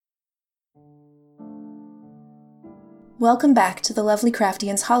Welcome back to the Lovely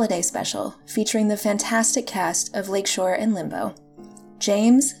Craftians Holiday Special, featuring the fantastic cast of Lakeshore and Limbo.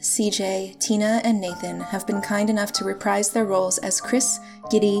 James, CJ, Tina, and Nathan have been kind enough to reprise their roles as Chris,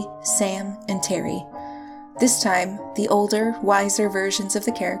 Giddy, Sam, and Terry. This time, the older, wiser versions of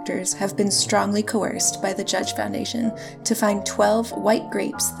the characters have been strongly coerced by the Judge Foundation to find 12 white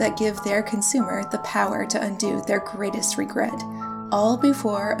grapes that give their consumer the power to undo their greatest regret, all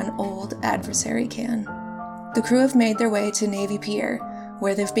before an old adversary can. The crew have made their way to Navy Pier,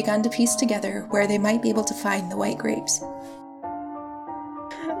 where they've begun to piece together where they might be able to find the white grapes.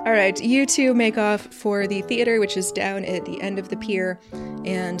 All right, you two make off for the theater, which is down at the end of the pier,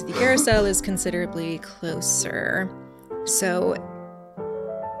 and the carousel is considerably closer. So,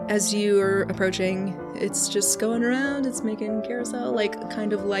 as you're approaching, it's just going around, it's making carousel, like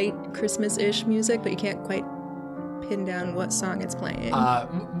kind of light Christmas-ish music, but you can't quite pin down what song it's playing.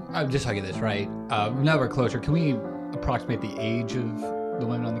 I'm just talking this, right? Now we're closer. Can we approximate the age of the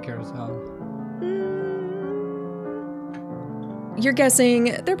women on the carousel? You're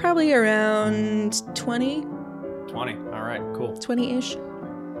guessing they're probably around 20? 20. All right, cool. 20-ish.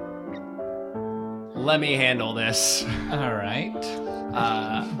 Let me handle this. All right.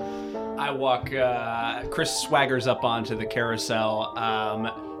 I walk, Chris swaggers up onto the carousel.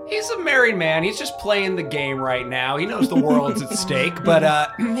 He's a married man. He's just playing the game right now. He knows the world's at stake, but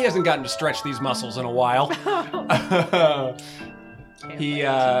he hasn't gotten to stretch these muscles in a while. He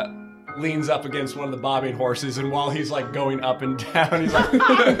leans up against one of the bobbing horses, and while he's like going up and down, he's like,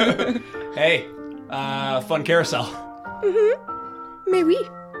 "Hey, fun carousel." Mm-hmm. Maybe.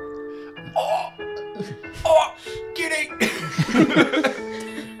 Oh, Giddy.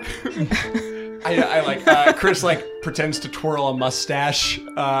 I like Chris like pretends to twirl a mustache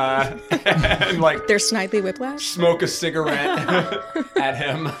and like there's Snidely Whiplash. Smoke a cigarette at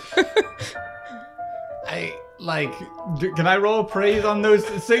him. Can I roll praise on those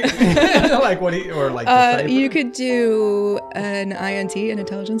like what he or like you could do an INT, an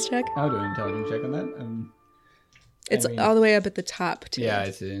intelligence check. I'll do an intelligence check on that. It's all the way up at the top too. Yeah,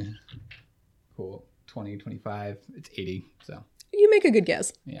 it's cool. 20, 25, it's 80, so. You make a good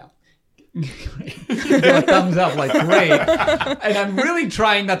guess. Yeah. Thumbs up, like, great. And I'm really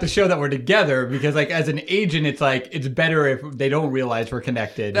trying not to show that we're together because, like, as an agent, it's like, it's better if they don't realize we're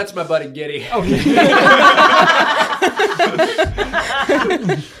connected. That's my buddy Giddy. Okay.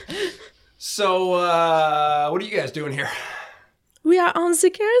 So, what are you guys doing here? We are on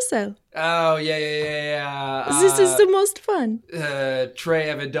the carousel. Oh, yeah. This is the most fun. Très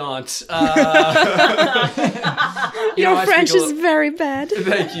évident. Your French is very bad.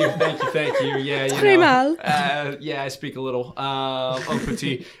 Thank you. Yeah, you Très mal. Yeah, I speak a little. Un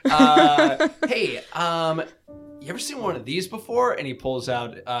petit. Hey, you ever seen one of these before? And he pulls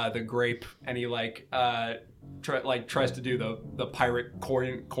out the grape, and he tries to do the pirate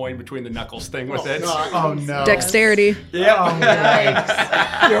coin between the knuckles thing with it. Oh no! Dexterity. Yeah. Oh, nice.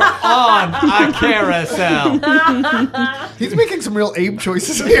 You're on a carousel. He's making some real Abe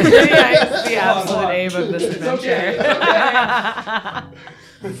choices here. Yeah, it's the absolute aim of this adventure.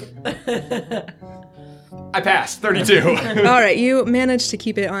 I passed. 32. All right, you managed to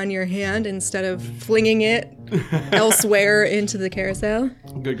keep it on your hand instead of flinging it elsewhere into the carousel.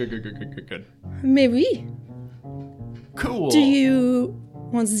 Good. Maybe. Cool. Do you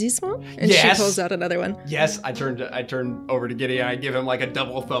want this one? And yes. She pulls out another one. Yes, I turn over to Giddy and I give him like a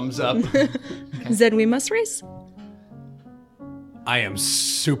double thumbs up. Then we must race. I am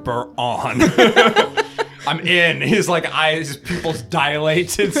super on. I'm in. His his pupils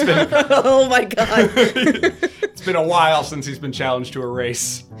dilate. It's been Oh my god. it's been a while since he's been challenged to a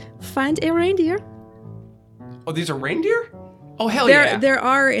race. Find a reindeer. Oh, these are reindeer? Oh, hell yeah. There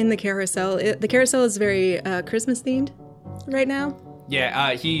are in the carousel. The carousel is very Christmas themed right now.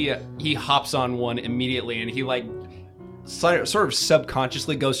 Yeah, he hops on one immediately and he sort of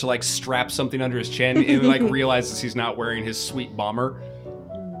subconsciously goes to strap something under his chin and realizes he's not wearing his sweet bomber.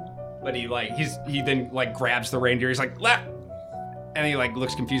 But he then grabs the reindeer. He's like, "La!" And he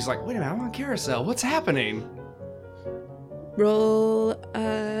looks confused. He's like, "Wait a minute, I'm on carousel. What's happening?" Roll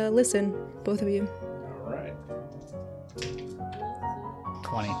listen, both of you. All right.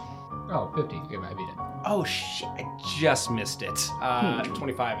 20. Oh, 50. Okay, I beat it. Oh shit! I just missed it.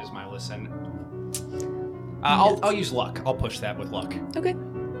 25 is my listen. I'll use luck. I'll push that with luck. Okay.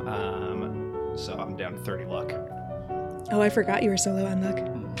 So I'm down to 30 luck. Oh, I forgot you were so low on luck.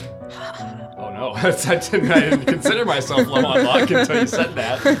 Oh no, I didn't consider myself low on luck until you said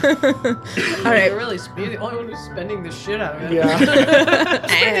that. All right. You're really the only one who's spending the shit out of it. Yeah.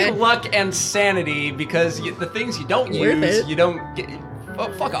 Spending luck and sanity because the things you don't use, you don't get. Oh,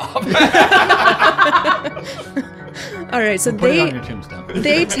 fuck off. All right, so Put it on your tombstone.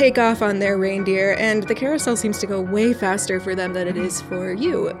 they take off on their reindeer, and the carousel seems to go way faster for them than it is for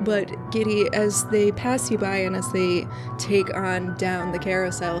you. But Giddy, as they pass you by and as they take on down the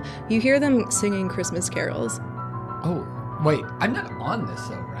carousel, you hear them singing Christmas carols. Oh, wait. I'm not on this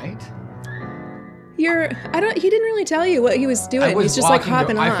though, right? He didn't really tell you what he was doing. He's just like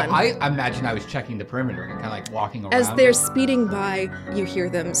hopping on. I imagine I was checking the perimeter and kind of like walking around. As they're speeding by, you hear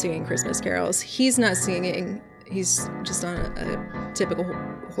them singing Christmas carols. He's not singing. He's just on a typical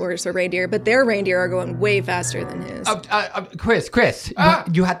horse or reindeer, but their reindeer are going way faster than his. Chris,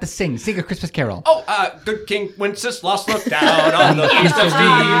 you had to sing a Christmas carol. Good King Wenceslas looked down on the feast of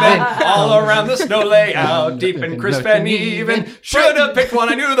Stephen, all around the snow lay out, deep and crisp and even. Should have picked one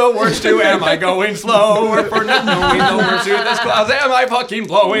I knew the words to. Am I going slower for not knowing the words to this clouds? Am I fucking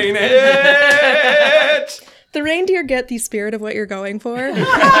blowing it? The reindeer get the spirit of what you're going for,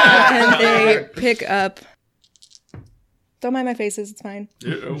 and they pick up. Don't mind my faces, it's fine.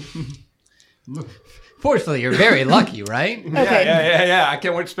 Fortunately, you're very lucky, right? Okay. Yeah. I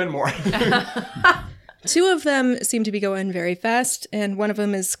can't wait to spend more. Two of them seem to be going very fast, and one of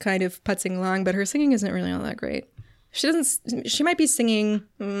them is kind of putzing along, but her singing isn't really all that great. She might be singing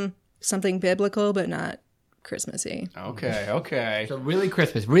something biblical, but not Christmassy. Okay. So really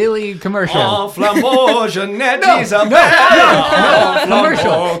Christmas, really commercial. En flambeau, Jeanette, Isabelle. No.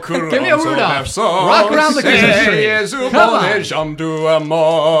 Commercial. Give me a Rudolph. Rock around the Christmas tree. Come on. J'aime du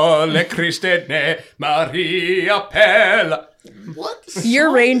amor, le Christ est né, Marie appelle. What?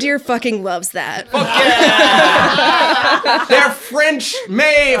 Your reindeer fucking loves that. Yeah. They're French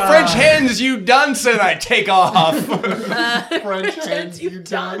hens, you dunce, and I take off. French hens, you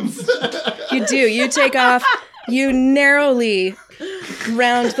dunce. You do. You take off. You narrowly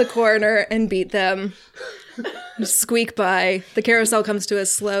round the corner and beat them. You squeak by. The carousel comes to a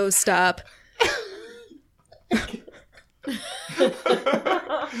slow stop.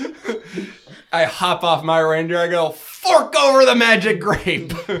 I hop off my reindeer. I go, fork over the magic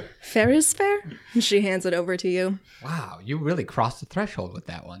grape. Fair is fair. And she hands it over to you. Wow, you really crossed the threshold with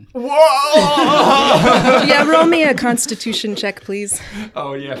that one. Whoa! Yeah, roll me a constitution check, please.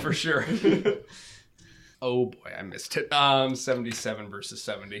 Oh, yeah, for sure. Oh, boy, I missed it. 77 versus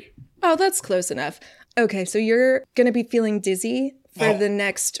 70. Oh, that's close enough. Okay, so you're going to be feeling dizzy for the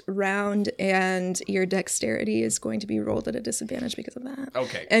next round, and your dexterity is going to be rolled at a disadvantage because of that.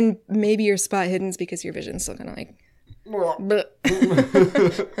 Okay. And maybe your spot hidden's because your vision's still kind of like...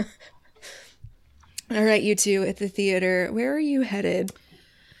 All right, you two at the theater. Where are you headed?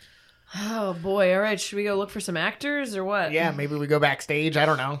 Oh boy! All right, should we go look for some actors or what? Yeah, maybe we go backstage. I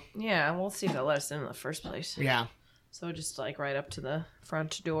don't know. Yeah, we'll see if they'll let us in the first place. Yeah. So just like right up to the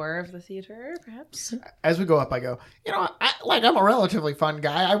front door of the theater, perhaps. As we go up, I go, I'm a relatively fun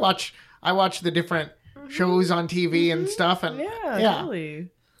guy. I watch the different shows on TV and stuff, and Yeah, totally.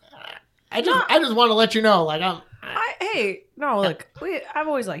 I just want to let you know, Look, I've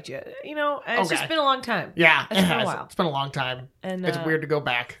always liked you. You know, it's just been a long time. Yeah, It's been a while. It's been a long time, And it's weird to go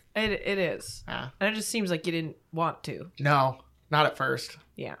back. It is. Yeah. And it just seems like you didn't want to. No, not at first.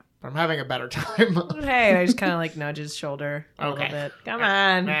 Yeah. But I'm having a better time. Hey, I just kind of like nudge his shoulder a little bit. Come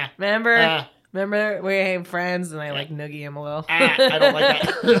on. Nah. Remember we ain't friends, and I like noogie him a little. I don't like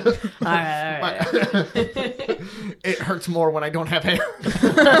that. All right. It hurts more when I don't have hair.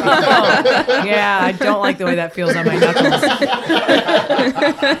 Yeah, I don't like the way that feels on my knuckles.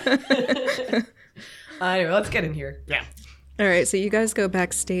 Anyway, let's get in here. Yeah. All right, so you guys go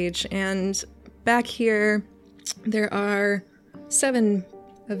backstage, and back here, there are 7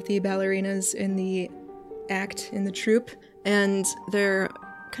 of the ballerinas in the act, in the troupe, and they're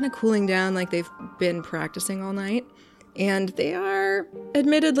kind of cooling down like they've been practicing all night. And they are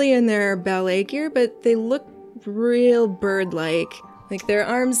admittedly in their ballet gear, but they look real bird-like. Like their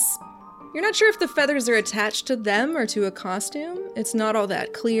arms, you're not sure if the feathers are attached to them or to a costume. It's not all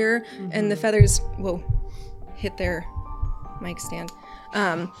that clear, and the feathers, hit their mic stand.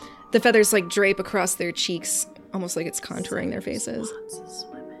 The feathers like drape across their cheeks, almost like it's contouring their faces.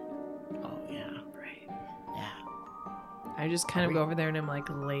 Oh, yeah. Right. Yeah. I just kind of go over there and I'm like,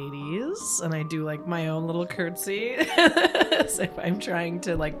 ladies, and I do like my own little curtsy. As if I'm trying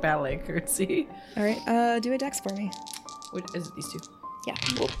to like ballet curtsy. All right, do a dex for me. Which is it, these two? Yeah.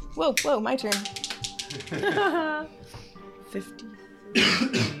 Whoa, my turn.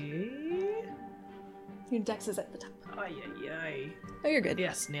 53. Your dex is at the top. Ay. Oh, you're good.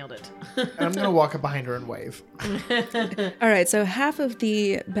 Yes, nailed it. And I'm going to walk up behind her and wave. All right, so half of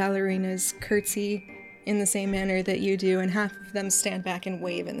the ballerinas curtsy in the same manner that you do, and half of them stand back and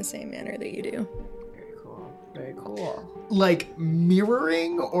wave in the same manner that you do. Very cool. Like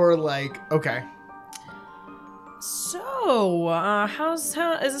mirroring or like, okay. So, how is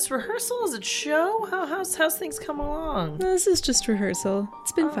this rehearsal? Is it show? How's things come along? This is just rehearsal.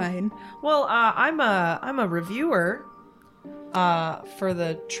 It's been fine. Well, I'm a reviewer for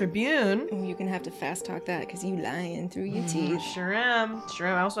the Tribune. You can have to fast talk that because you lying through your teeth. Sure am.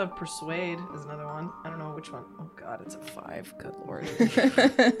 I also have Persuade is another one. I don't know which one. Oh God, it's a 5. Good Lord.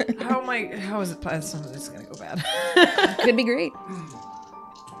 How is it? This is gonna go bad. Could be great.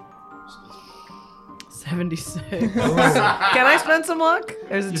 76. Can I spend some luck?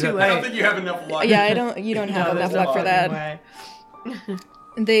 Or is it too late? I don't think you have enough luck. Yeah, you don't have enough luck for that.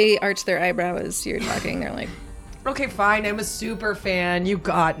 They arch their eyebrow as you're talking. They're like, Okay, fine. I'm a super fan. You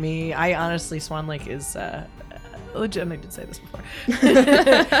got me. I honestly, Swan Lake is legit. I did say this before.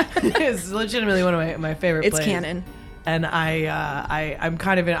 It's legitimately one of my favorite it's plays. canon. And I'm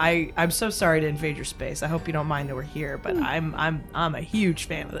kind of I'm so sorry to invade your space. I hope you don't mind that we're here, but I'm a huge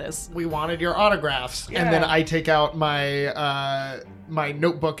fan of this. We wanted your autographs, and then I take out my my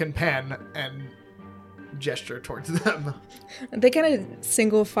notebook and pen and gesture towards them. They kind of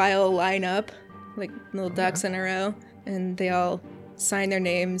single file line up, like little ducks in a row, and they all sign their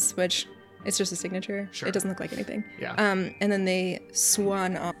names, which it's just a signature. Sure. It doesn't look like anything. Yeah. And then they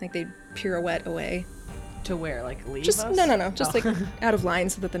swan off, like they pirouette away. To where? Like leave Just us? no, just like out of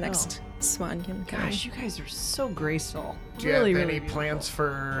line so that the next swan can come. Gosh, you guys are so graceful. Do you really, have really any beautiful. plans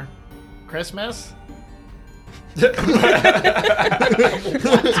for Christmas?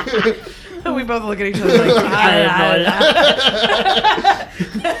 We both look at each other like,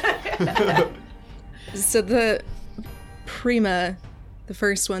 So the prima, the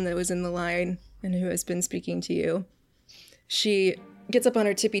first one that was in the line and who has been speaking to you, she gets up on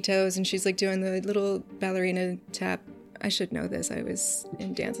her tippy toes and she's like doing the little ballerina tap. I should know this. I was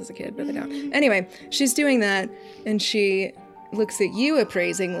in dance as a kid, but I don't. Anyway, she's doing that and she looks at you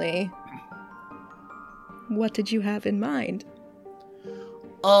appraisingly. What did you have in mind?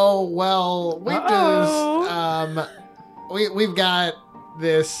 Oh well, we've got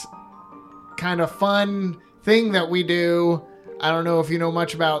this kind of fun thing that we do. I don't know if you know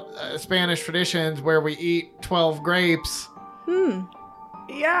much about Spanish traditions where we eat 12 grapes.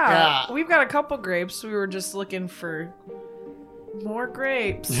 Yeah, we've got a couple grapes. We were just looking for more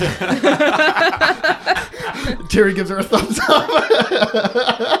grapes. Terry gives her a thumbs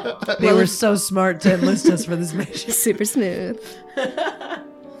up. They were so smart to enlist us for this mission. Super smooth.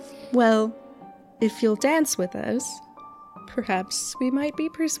 Well, if you'll dance with us, perhaps we might be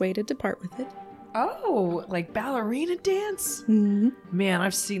persuaded to part with it. Oh, like ballerina dance? Mm-hmm. Man,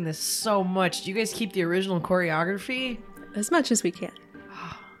 I've seen this so much. Do you guys keep the original choreography? As much as we can.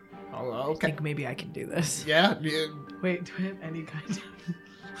 Oh, I okay. think maybe I can do this. Yeah. Wait, do I have any kind of...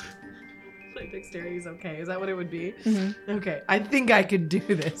 like dexterity is okay. Is that what it would be? Mm-hmm. Okay, I think I could do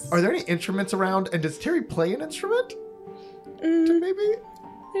this. Are there any instruments around? And does Terry play an instrument? Maybe?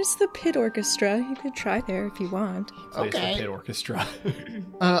 There's the pit orchestra. You could try there if you want. Plays Okay. the pit orchestra.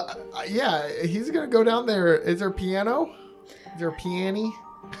 Yeah, he's gonna go down there. Is there a piano? Is there a piano?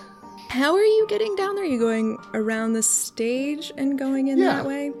 How are you getting down there? Are you going around the stage and going in Yeah. that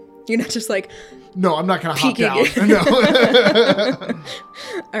way? You're not just like... No, I'm not gonna hop Peeking. down. No.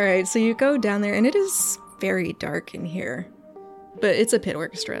 All right, so you go down there, and it is very dark in here. But it's a pit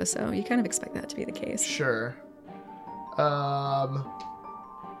orchestra, so you kind of expect that to be the case. Sure.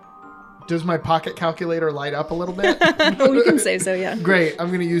 Does my pocket calculator light up a little bit? Oh, you can say so, yeah. Great.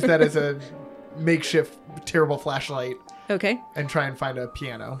 I'm gonna use that as a makeshift terrible flashlight Okay. and try and find a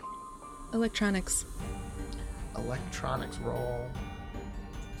piano. Electronics. Electronics roll.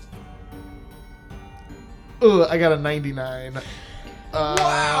 Ugh, I got a 99.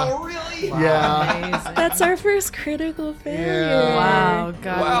 Wow, really? Yeah. Amazing. That's our first critical failure. Yeah. Wow,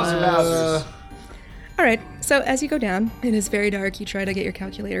 God. Wowzers. All right, so as you go down, it is very dark. You try to get your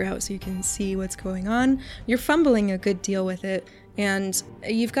calculator out so you can see what's going on. You're fumbling a good deal with it, and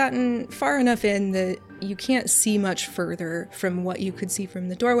you've gotten far enough in that you can't see much further from what you could see from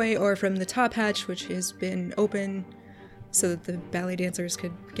the doorway or from the top hatch, which has been open so that the ballet dancers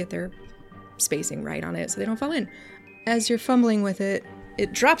could get their spacing right on it so they don't fall in. As you're fumbling with it,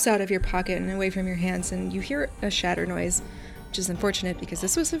 it drops out of your pocket and away from your hands, and you hear a shatter noise, which is unfortunate because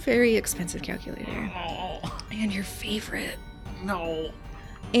this was a very expensive calculator. And your favorite. No.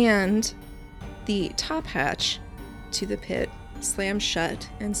 And the top hatch to the pit slams shut,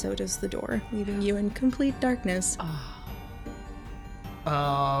 and so does the door, leaving you in complete darkness.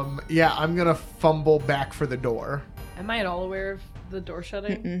 Yeah, I'm gonna fumble back for the door. Am I at all aware of the door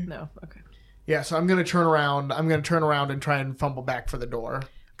shutting? Mm-mm. No. Okay. Yeah, so I'm gonna turn around. I'm gonna turn around and try and fumble back for the door.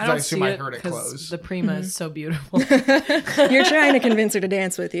 I I don't assume see I it heard it 'cause close. The Prima is so beautiful. You're trying to convince her to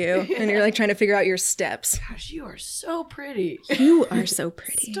dance with you, and you're like trying to figure out your steps. Gosh, you are so pretty. You are so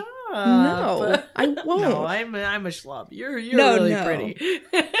pretty. Stop. No, I won't. No, I'm a schlub. You're No, really no. pretty.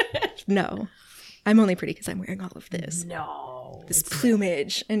 No, I'm only pretty because I'm wearing all of this. No. This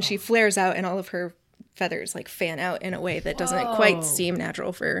plumage, and she flares out, and all of her feathers like fan out in a way that doesn't Whoa. quite seem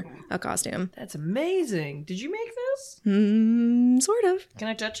natural for a costume. That's amazing. Did you make this? Sort of. Can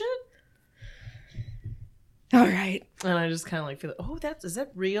I touch it? All right. And I just kind of like feel, is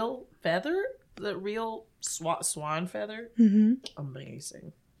that real feather? Is that real swan feather? Mm-hmm.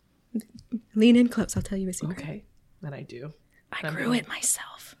 Amazing. Lean in close. I'll tell you a secret. Okay. Then I do. I grew it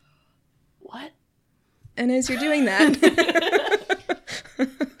myself. What? And as you're doing that,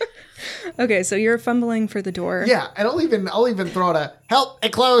 okay, so you're fumbling for the door. Yeah, and I'll even throw out a help.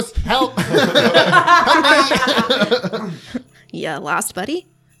 It closed. Help. Help me. Yeah, lost, buddy.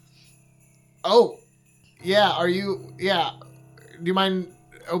 Oh, yeah. Are you? Yeah. Do you mind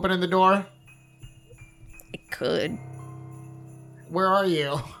opening the door? I could. Where are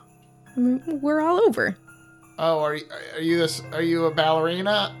you? We're all over. Oh, are you a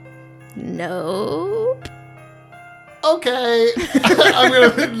ballerina? Nope. Okay. I'm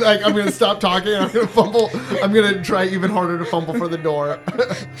gonna stop talking. I'm gonna fumble. I'm gonna try even harder to fumble for the door.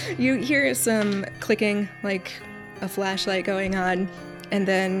 You hear some clicking, like a flashlight going on, and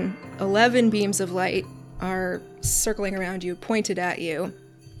then 11 beams of light are circling around you, pointed at you.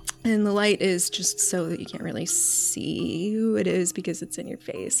 And the light is just so that you can't really see who it is because it's in your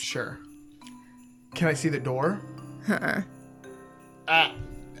face. Sure. Can I see the door? Uh-uh.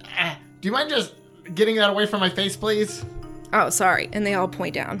 Do you mind just getting that away from my face, please? Oh, sorry. And they all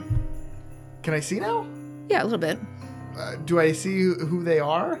point down. Can I see now? Yeah, a little bit. Do I see who they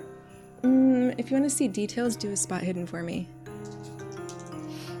are? If you want to see details, do a spot hidden for me.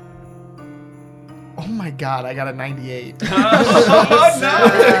 Oh my god, I got a 98.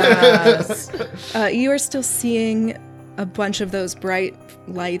 You are still seeing a bunch of those bright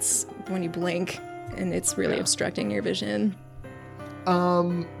lights when you blink, and it's really obstructing your vision.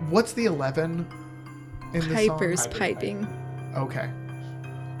 What's the 11 in the song? Piper's piping. Okay.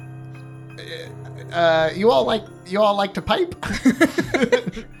 You all like to pipe?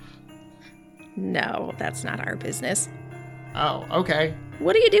 No, that's not our business. Oh, okay.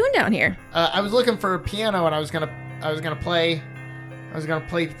 What are you doing down here? I was looking for a piano, and I was gonna play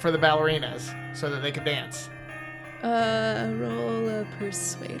for the ballerinas so that they could dance. Roll a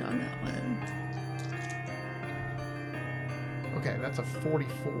persuade on that one. Okay, that's a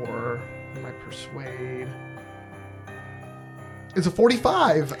 44. My persuade. It's a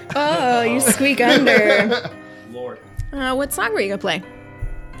 45. Oh, you squeak under. Lord. What song were you gonna play?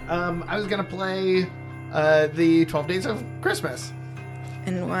 I was gonna play the 12 Days of Christmas.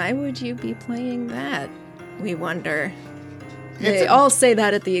 And why would you be playing that? We wonder. It's They all say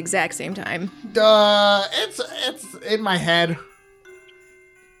that at the exact same time. It's in my head.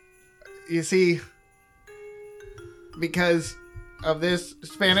 You see, because of this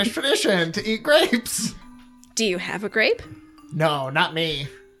Spanish tradition to eat grapes. Do you have a grape? No, not me.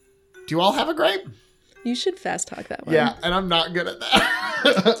 Do you all have a grape? You should fast talk that one. Yeah, and I'm not good at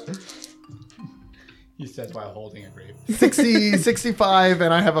that. He says while holding a grape. 60, 65,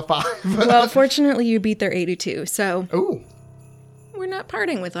 and I have a 5. Well, fortunately, you beat their 82, so Ooh, we're not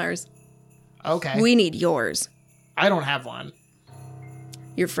parting with ours. okay. We need yours. I don't have one.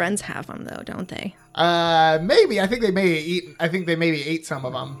 Your friends have them, though, don't they? Maybe. I think they maybe ate some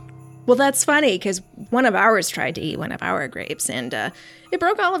of them. Well, that's funny, because one of ours tried to eat one of our grapes, and it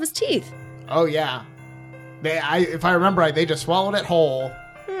broke all of his teeth. Oh yeah. If I remember right, they just swallowed it whole.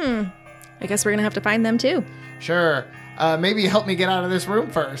 I guess we're going to have to find them, too. Sure. Maybe help me get out of this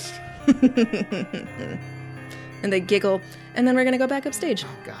room first. And they giggle, and then we're going to go back upstage. Oh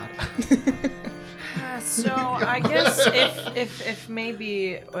God. So I guess if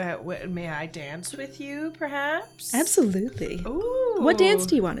maybe may I dance with you, perhaps? Absolutely. Ooh. What dance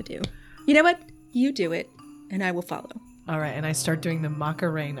do you want to do? You know what? You do it, and I will follow. All right, and I start doing the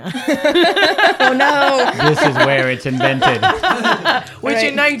Macarena, Oh, no. This is where it's invented. which Right.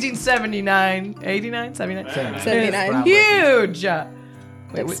 in 1979, 89, 79, 79. huge.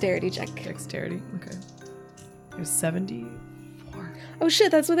 Dexterity check. Dexterity. Okay. It was 74. Oh,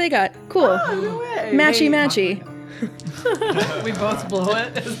 shit, that's what they got. Cool. No way. Matchy. We both blow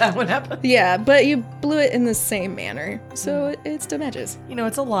it. Is that what happened? Yeah, but you blew it in the same manner, so it still matches. You know,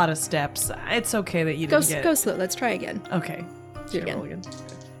 it's a lot of steps. It's okay that you didn't get. Go slow. Let's try again. Okay. Do it Should I roll again. Okay.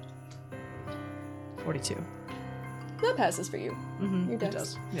 42. That passes for you. Mm-hmm. Your It dex.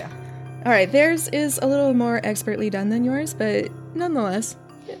 does. Yeah. All right, theirs is a little more expertly done than yours, but nonetheless,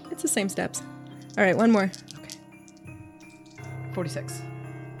 It's the same steps. All right, one more. 46.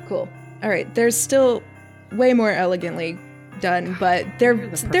 Cool. All right, they're still way more elegantly done, but they're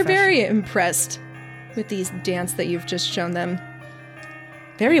very impressed with these dance that you've just shown them.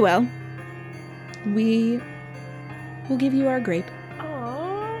 Very well. We will give you our grape.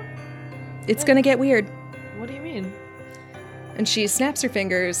 Aww. It's gonna get weird. What do you mean? And she snaps her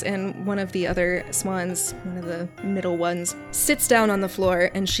fingers, and one of the other swans, one of the middle ones, sits down on the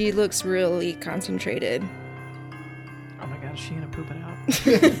floor, and she looks really concentrated. Oh my god, is she gonna poop it out?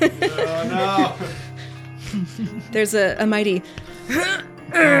 Oh no. There's a mighty,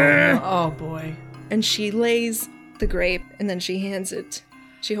 Oh boy. and she lays the grape, and then she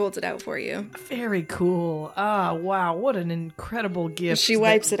holds it out for you. Very cool. Ah, wow, what an incredible gift. She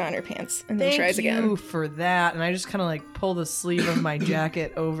wipes it on her pants, and then tries again. Thank you for that. And I just kind of like pull the sleeve of my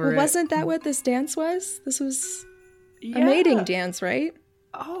jacket over it. Wasn't that what this dance was? This was Yeah. a mating dance, right?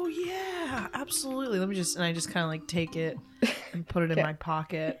 Oh yeah, absolutely. And I just kind of like take it and put it in my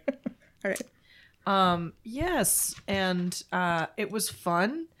pocket. All right. Yes, and it was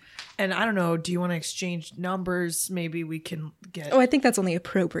fun. And I don't know, do you want to exchange numbers? Maybe we can get Oh, I think that's only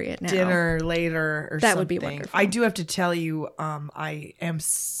appropriate now. dinner later or something. That would be wonderful. I do have to tell you, I am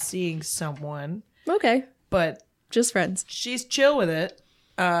seeing someone, Okay. but Just friends. she's chill with it.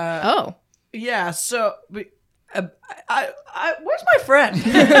 Oh. Yeah, so I where's my friend?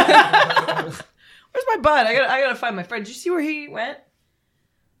 Where's my bud? I gotta find my friend. Did you see where he went?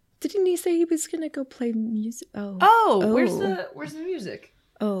 Didn't he say he was gonna go play music? Oh. Oh, where's the music?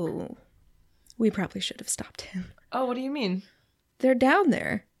 Oh. We probably should have stopped him. Oh, what do you mean? They're down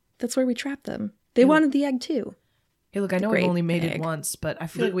there. That's where we trapped them. They wanted the egg too. Hey, look, I know great I've only made egg. it once, but I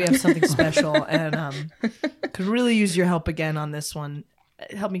feel like we have something special, and could really use your help again on this one.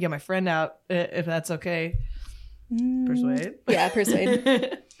 Help me get my friend out, if that's okay. Persuade. Yeah,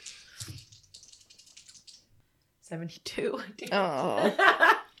 persuade. 72.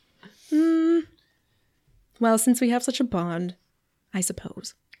 Oh. Well, since we have such a bond, I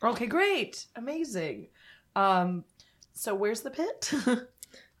suppose. Okay, great, amazing. So where's the pit?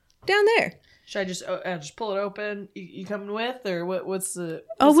 Down there. Should I just pull it open? You coming with, or what's the?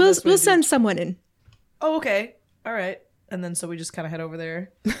 Oh, what's the best way we'll to do send someone in. Oh, okay, all right. And then so we just kind of head over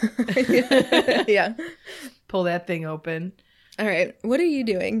there, Yeah. pull that thing open. All right. What are you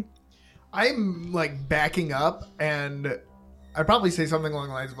doing? I'm like backing up, and I'd probably say something along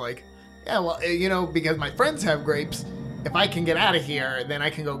the lines of like, yeah, well, because my friends have grapes, if I can get out of here, then I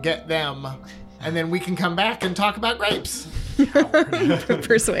can go get them, and then we can come back and talk about grapes.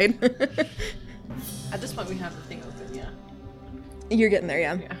 Persuade. At this point, we have the thing open. Yeah. You're getting there,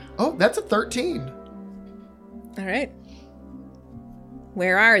 yeah. Oh, that's a 13. All right.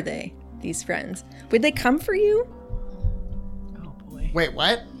 Where are they, these friends? Would they come for you? Oh boy. Wait,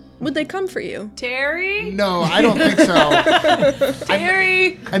 what? Would they come for you? Terry. No, I don't think so.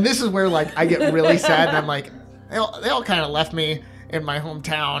 Terry. And this is where like I get really sad, and I'm like, they all kind of left me in my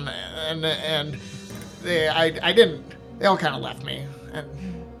hometown, and I didn't. They all kind of left me,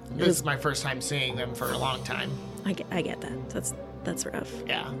 and this is my first time seeing them for a long time. I get that. That's rough.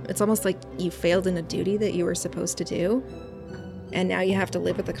 Yeah. It's almost like you failed in a duty that you were supposed to do, and now you have to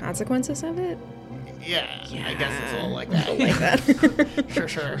live with the consequences of it. Yeah, I guess it's a little like that. Like that.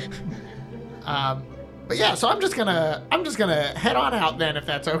 Sure. But yeah, so I'm just gonna head on out then, if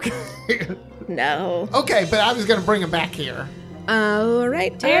that's okay. No. Okay, but I was gonna bring him back here. All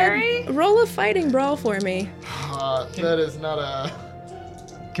right, Terry? roll a fighting brawl for me. That is not a.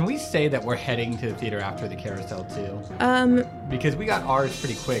 Can we say that we're heading to the theater after the carousel too? Because we got ours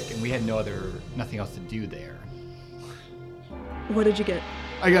pretty quick, and we had nothing else to do there. What did you get?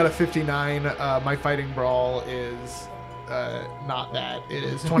 I got a 59. My fighting brawl is not that. It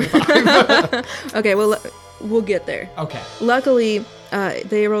is 25. Okay, well, we'll get there. Okay. Luckily,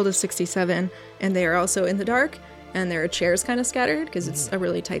 they rolled a 67, and they are also in the dark, and there are chairs kind of scattered because it's a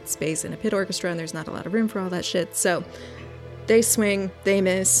really tight space in a pit orchestra, and there's not a lot of room for all that shit. So they swing, they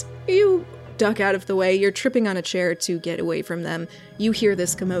miss. You duck out of the way. You're tripping on a chair to get away from them. You hear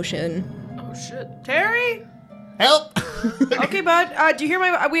this commotion. Oh shit. Terry. Help! Okay, bud. Do you hear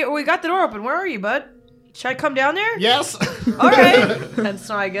my? We got the door open. Where are you, bud? Should I come down there? Yes. All right. And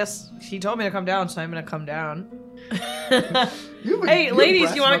so I guess he told me to come down, so I'm gonna come down. Hey,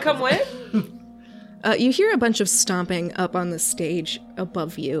 ladies, you want to come with? You hear a bunch of stomping up on the stage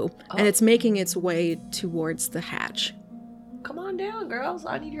above you, and it's making its way towards the hatch. Come on down, girls.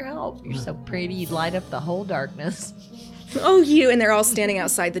 I need your help. You're so pretty. You'd light up the whole darkness. Oh, you! And they're all standing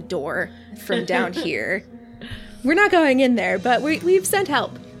outside the door from down here. We're not going in there, but we've sent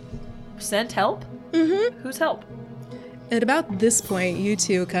help. Sent help? Mm-hmm. Who's help? At about this point, you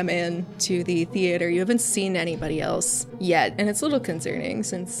two come in to the theater. You haven't seen anybody else yet, and it's a little concerning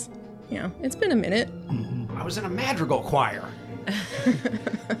since, it's been a minute. I was in a madrigal choir.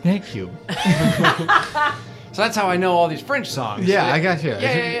 Thank you. So that's how I know all these French songs. Yeah, I got you.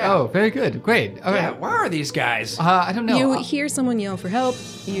 Yeah. Oh, very good. Great. Okay. Yeah, where are these guys? I don't know. You hear someone yell for help.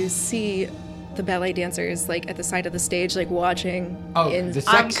 You see the ballet dancers at the side of the stage, watching.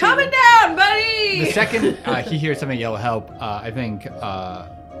 I'm coming down, buddy! The second he hears someone yell help, I think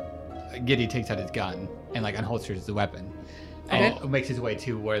Giddy takes out his gun and unholsters the weapon. And makes his way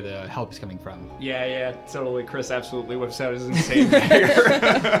to where the help is coming from. Yeah, totally. Chris absolutely whips out his insane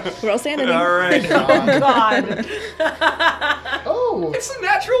dagger. We're all standing. All right. Oh, God. Oh, It's a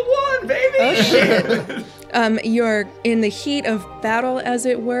natural one, baby! Oh, shit. You're in the heat of battle, as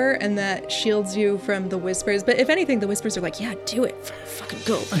it were, and that shields you from the whispers. But if anything, the whispers are yeah, do it. Fucking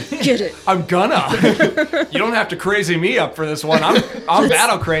go. Get it. I'm gonna. You don't have to crazy me up for this one. I'm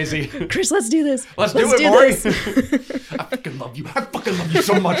battle crazy. Chris, let's do this. Let's do it, Maury. this. I fucking love you. I fucking love you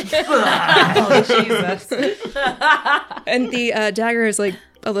so much. Oh, Jesus. And the dagger is a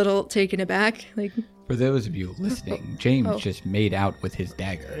little taken aback. For those of you listening, James just made out with his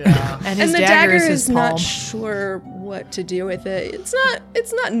dagger. Yeah. And his the dagger is is his not palm. sure what to do with it. It's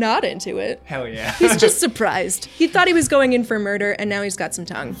not into it. Hell yeah. He's just surprised. He thought he was going in for murder, and now he's got some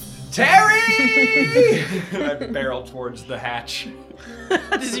tongue. Terry! I barrel towards the hatch.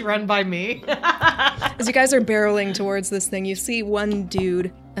 Does he run by me? As you guys are barreling towards this thing, you see one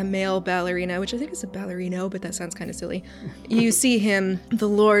dude, a male ballerina, which I think is a ballerino, but that sounds kind of silly. You see him, the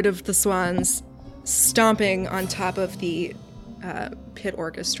Lord of the Swans, stomping on top of the pit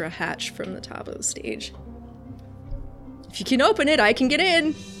orchestra hatch from the top of the stage. If you can open it, I can get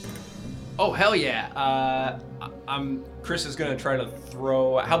in. Oh, hell yeah. Chris is gonna try to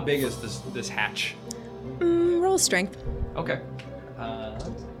throw. How big is this hatch? Roll strength. Okay.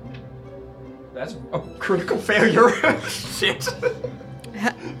 That's a critical failure. Shit.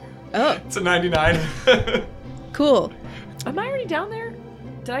 Oh, It's a 99. cool. Am I already down there?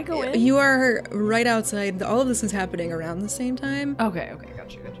 Did I go in? You are right outside. All of this is happening around the same time. Okay,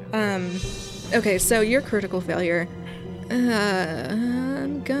 gotcha. Okay, so your critical failure.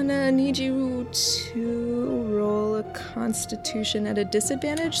 I'm gonna need you to roll a constitution at a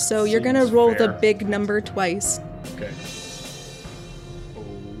disadvantage. So you're gonna Seems roll fair. the big number twice. Okay.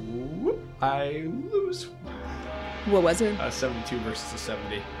 Oh, I lose. What was it? 72 versus a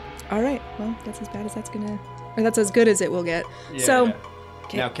 70. All right. Well, that's as bad as that's gonna, or that's as good as it will get. Yeah. So,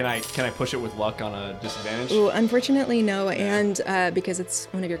 Now, can I push it with luck on a disadvantage? ooh, unfortunately, no. And because it's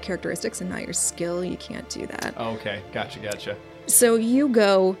one of your characteristics and not your skill, you can't do that. Oh, okay. Gotcha. So you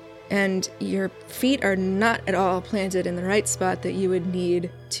go, and your feet are not at all planted in the right spot that you would need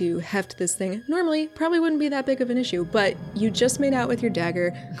to heft this thing. Normally, probably wouldn't be that big of an issue, but you just made out with your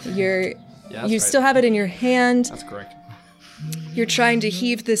dagger. You right. still have it in your hand. That's correct. You're trying to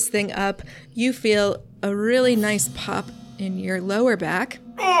heave this thing up. You feel a really nice pop in your lower back,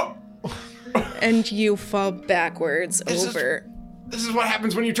 and you fall backwards over. This is what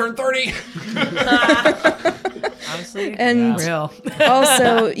happens when you turn 30. Honestly, And real.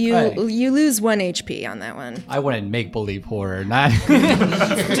 also, you Right. you lose 1 HP on that one. I wanted make-believe horror, not...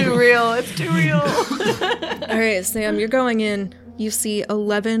 It's too real. It's too real. All right, Sam, you're going in. You see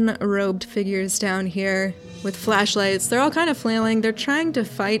 11 robed figures down here with flashlights. They're all kind of flailing. They're trying to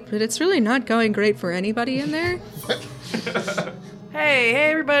fight, but it's really not going great for anybody in there. Hey,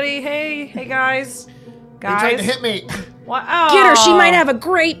 everybody. Hey, guys. they tried to Guys. hit me. What? Oh. Get her. She might have a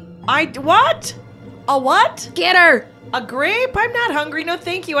grape. What? A what? Get her. A grape? I'm not hungry. No,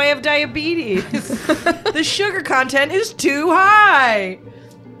 thank you. I have diabetes. The sugar content is too high.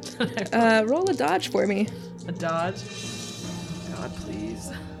 Roll a dodge for me. A dodge. God,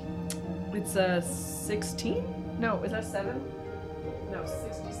 please. It's a 16? No, is that 7? No,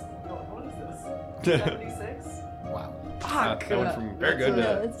 60. No, what is this? 76? Wow. Fuck. That went from very good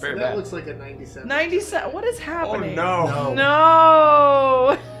to very That bad. looks like a 97. 97. What is happening? Oh,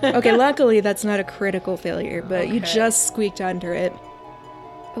 no. No. Okay, luckily that's not a critical failure, but you Okay. just squeaked under it.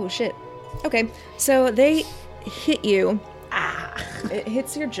 Oh shit. Okay, so they hit you. It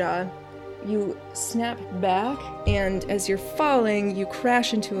hits your jaw. You snap back, and as you're falling, you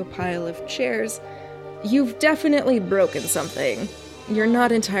crash into a pile of chairs. You've definitely broken something. You're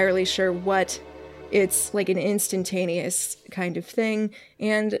not entirely sure what. It's like an instantaneous kind of thing,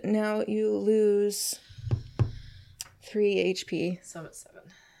 and now you lose 3 HP. 7.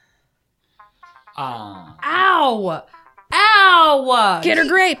 Ah. Ow! Ow! Get her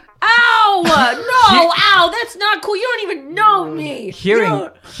grape! Ow! No! Ow! That's not cool. You don't even know me.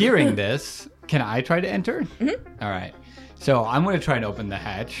 Hearing this, can I try to enter? Mm-hmm. All right. So I'm going to try and open the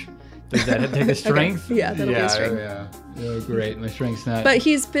hatch. Does that take a strength? Okay. Yeah, that'll be a strength. Yeah. Oh, great. My strength's not. But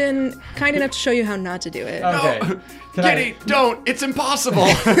he's been kind enough to show you how not to do it. Okay. Giddy, don't. It's impossible.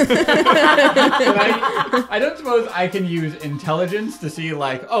 I don't suppose I can use intelligence to see,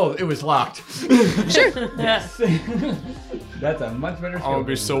 like, oh, it was locked. Sure. Yes. That's a much better skill. I'll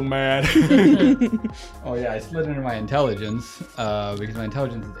be so mad. Oh, yeah, I slid under my intelligence because my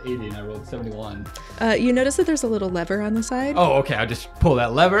intelligence is 80 and I rolled 71. You notice that there's a little lever on the side. Oh, okay, I'll just pull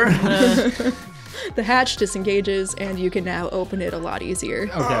that lever. The hatch disengages, and you can now open it a lot easier.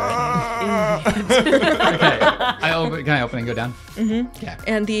 Okay. Okay. Can I open and go down? Mm-hmm. Yeah.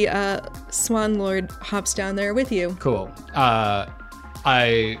 And the Swan Lord hops down there with you. Cool.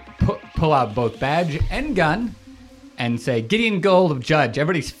 I pull out both badge and gun and say, Gideon Gold of Judge,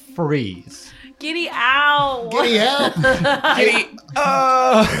 everybody freeze. Giddy, ow! Giddy, help! Giddy,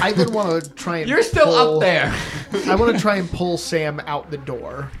 I would want to try and You're still up there. I want to try and pull Sam out the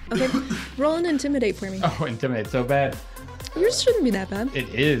door. Okay, roll an intimidate for me. Oh, intimidate so bad. Yours shouldn't be that bad. It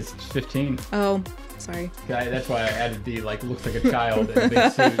is. It's 15. Oh, sorry. That's why I added the, like, looks like a child in a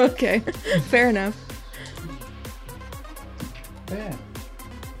big suit. Okay, fair enough. Yeah.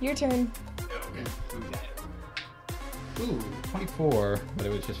 Your turn. Ooh, 24, but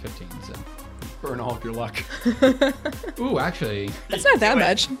it was just 15, so. burn all of your luck. Ooh, actually, That's not that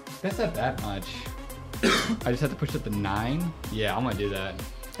much. that's not that much. I just have to push it to 9. Yeah, I'm gonna do that.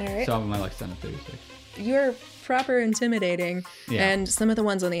 All right. So my luck's down to 36. You're proper intimidating, Yeah. and some of the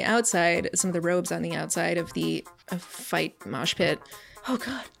ones on the outside, some of the robes on the outside of the fight mosh pit. Oh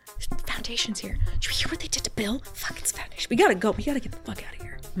god, Foundation's here. Did you hear what they did to Bill? Fuck, it's Foundation. We gotta go. We gotta get the fuck out of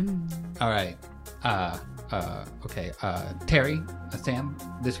here. All right. Okay. Terry, Sam,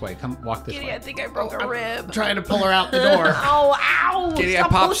 this way. Come walk this Giddy, way. I think I broke a rib. Trying to pull her out the door. Oh, ow! Giddy, I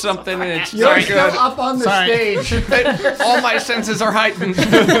Stop popped pulling something and it's You're not still good. up on the Sorry. stage. All my senses are heightened.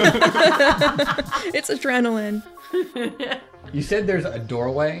 It's adrenaline. You said there's a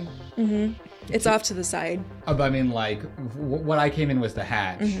doorway. It's off to the side. I mean, like, what I came in was the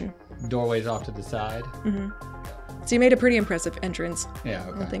hatch. Doorway's off to the side. So you made a pretty impressive entrance, Yeah,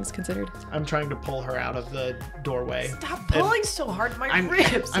 all okay. things considered. I'm trying to pull her out of the doorway. Stop pulling so hard, my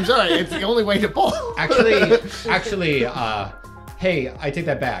ribs. I'm sorry, it's the only way to pull. Actually, hey, I take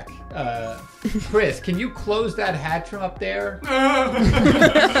that back. Chris, can you close that hatch from up there? We'll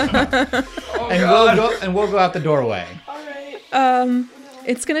go out the doorway.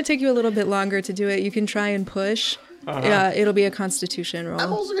 It's gonna take you a little bit longer to do it. You can try and push. It'll be a Constitution roll.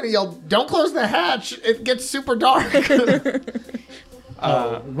 I'm also gonna yell, "Don't close the hatch! It gets super dark."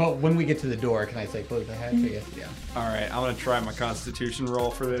 Well, when we get to the door, can I say close the hatch? I guess, yeah. All right, I'm gonna try my Constitution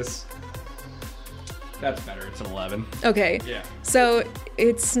roll for this. That's better. It's an 11. Okay. Yeah. So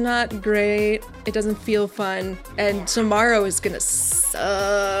it's not great. It doesn't feel fun, and tomorrow is gonna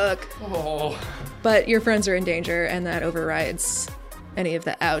suck. Oh. But your friends are in danger, and that overrides any of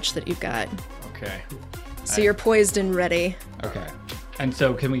the ouch that you've got. Okay. So you're poised and ready. Okay. And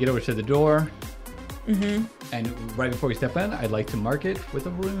so can we get over to the door? And right before we step in, I'd like to mark it with a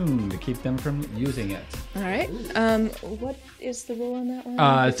rune to keep them from using it. All right. What is the rule on that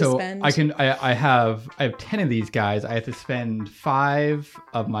one? So spend? I have 10 of these guys. I have to spend 5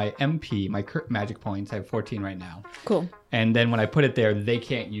 of my MP, my magic points. I have 14 right now. Cool. And then when I put it there, they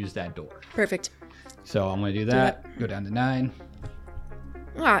can't use that door. Perfect. So I'm going to do that. Go down to 9.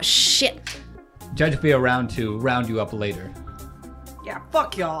 Ah, shit. Judge will be around to round you up later. Yeah,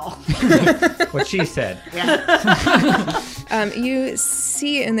 fuck y'all. What she said. You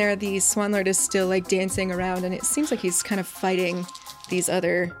see in there the Swan Lord is still like dancing around, and it seems like he's kind of fighting these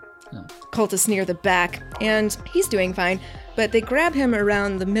other cultists near the back, and he's doing fine. But they grab him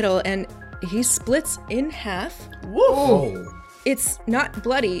around the middle, and he splits in half. Whoa. It's not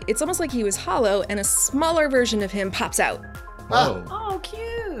bloody. It's almost like he was hollow, and a smaller version of him pops out. Whoa. Oh,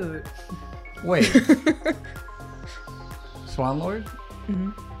 cute. Wait. Swan Lord?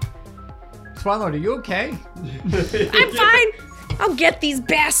 Swan Lord, are you okay? I'm fine. I'll get these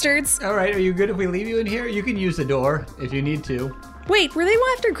bastards. All right, are you good if we leave you in here? You can use the door if you need to. Wait, were they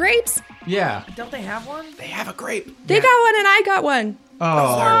after grapes? Yeah. Don't they have one? They have a grape. They got one, and I got one.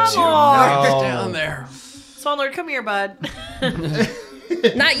 Oh, Oh, Down there. Swan Lord, come here, bud.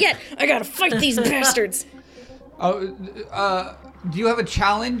 Not yet. I gotta fight these bastards. Oh, do you have a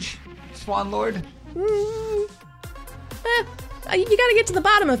challenge, Swan Lord? You gotta get to the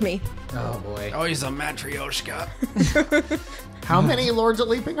bottom of me. Oh, boy. Oh, he's a matryoshka. How many Lords of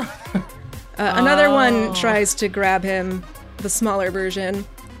Leaping are there? Another one tries to grab him, the smaller version.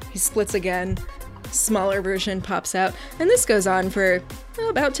 He splits again. Smaller version pops out. And this goes on for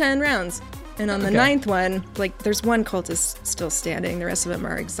about 10 rounds. And on the ninth one, like, there's one cultist still standing. The rest of them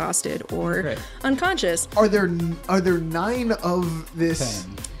are exhausted or unconscious. Are there 9 of this?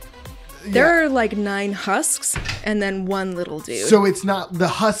 10. There are like 9 husks and then one little dude. So it's not, the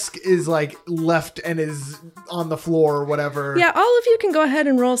husk is like left and is on the floor or whatever. Yeah, all of you can go ahead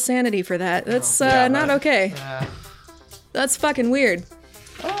and roll sanity for that. That's not okay. That's fucking weird.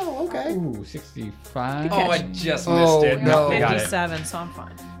 Oh, okay. Ooh, 65. Oh, I just missed it. No. Got it. 57, so I'm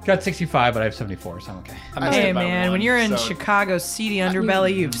fine. Got 65, but I have 74, so I'm okay. I missed Hey it by man, one, when you're in so- Chicago's seedy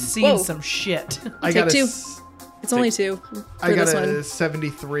underbelly, you've seen Whoa. some shit. I Take got 2. a, It's only 2 for I got this a one.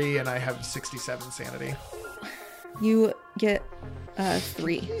 73 and I have 67 sanity. You get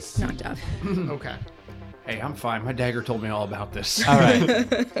 3 knocked off. Okay. Hey, I'm fine. My dagger told me all about this. All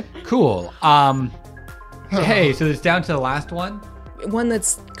right. Cool. Hey, so it's down to the last one. One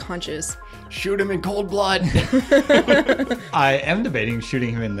that's conscious. Shoot him in cold blood. I am debating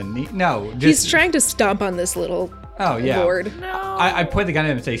shooting him in the knee. No, just... He's trying to stomp on this little Oh, yeah. lord. No. I point the gun at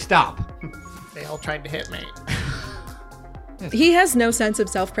him and say, stop. They all tried to hit me. He has no sense of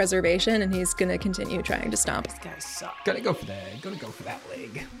self-preservation, and he's gonna continue trying to stomp. Guys suck. Gotta go for that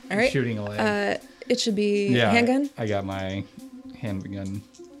leg. All right. Shooting a leg. It should be Yeah. handgun. I got my handgun.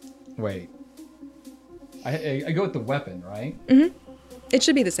 Wait. I go with the weapon, right? It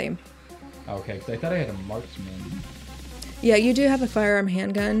should be the same. Okay, because I thought I had a marksman. Yeah, you do have a firearm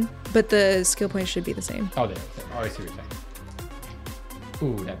handgun, but the skill points should be the same. Oh, there. Oh, I see what you're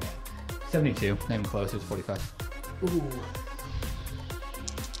saying. Ooh, that bad. 72. Not even close. It's 45. Ooh.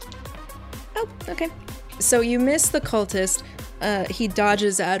 Oh, okay. So you miss the cultist. He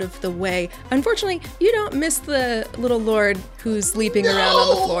dodges out of the way. Unfortunately, you don't miss the little lord who's leaping around on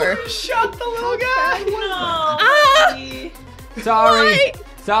the floor. Shot the little guy. Ah! Sorry. Why?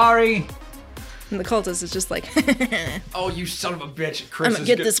 Sorry. And the cultist is just like, Oh, you son of a bitch. I'm gonna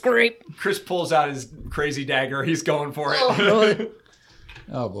get this grape. Chris pulls out his crazy dagger. He's going for it. Roll it.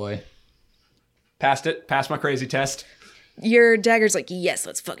 Oh, boy. Passed it. Passed my crazy test. Your dagger's like, yes,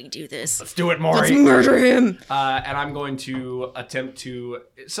 let's fucking do this. Let's do it, Let's Maury. murder him. And I'm going to attempt to.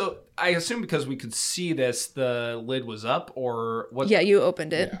 So I assume because we could see this, the lid was up, or what? Yeah, you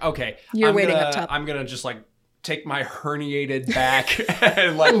opened it. Okay. You're waiting up top. I'm gonna just like take my herniated back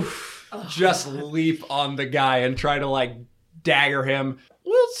and like just leap on the guy and try to like dagger him.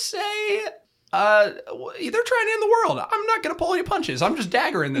 We'll say. They're trying to end the world. I'm not gonna pull any punches. I'm just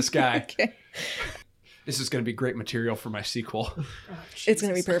daggering this guy. Okay. This is gonna be great material for my sequel. It's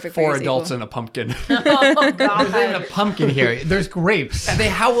gonna be perfect for 4 your adults sequel. and a pumpkin. Oh, God. There's a pumpkin here. There's grapes.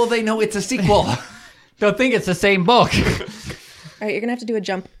 How will they know it's a sequel? They'll think it's the same book. All right, you're gonna have to do a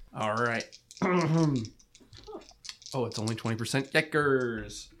jump. All right. Oh, it's only 20%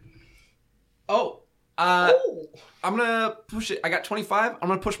 Deckers. I'm gonna push it. I got 25. I'm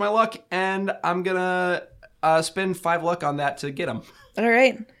gonna push my luck, and I'm gonna spend 5 luck on that to get him. All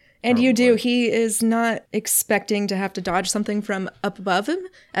right. And you do. He is not expecting to have to dodge something from up above him,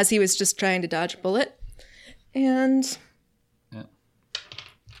 as he was just trying to dodge a bullet. And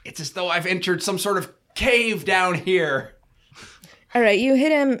It's as though I've entered some sort of cave down here. all right, you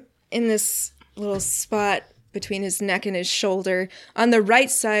hit him in this little spot between his neck and his shoulder on the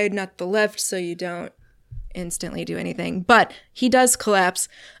right side, not the left, so you don't instantly do anything. But he does collapse.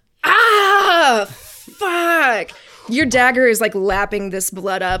 Ah! Fuck! Your dagger is like lapping this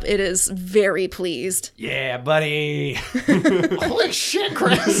blood up. It is very pleased. Yeah, buddy. Holy shit,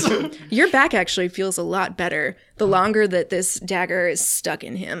 Chris. Your back actually feels a lot better the longer that this dagger is stuck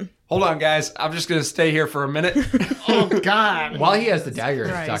in him. Hold on, guys. I'm just gonna stay here for a minute. Oh, God. While he has the dagger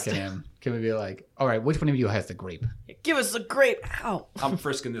Christ. stuck in him, can we be like, all right, which one of you has the grape? Give us a grape. Ow. I'm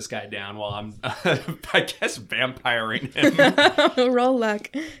frisking this guy down while I'm, I guess, vampiring him. Roll luck.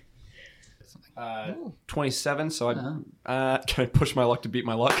 27. So I can I push my luck to beat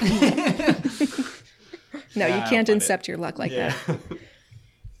my luck? No, you I'll can't find incept your luck like that.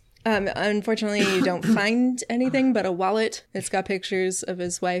 Unfortunately, you don't find anything but a wallet. It's got pictures of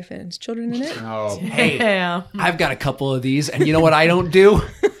his wife and children in it. Oh, Hey, Yeah. I've got a couple of these, and you know what I don't do?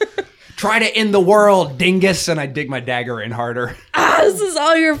 Try to end the world, dingus, and I dig my dagger in harder. This is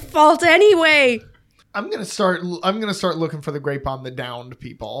all your fault anyway. I'm gonna start looking for the grape on the downed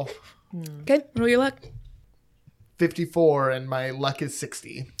people. Okay, roll your luck. 54 and my luck is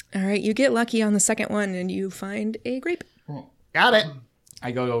 60. All right, you get lucky on the second one and you find a grape. Got it.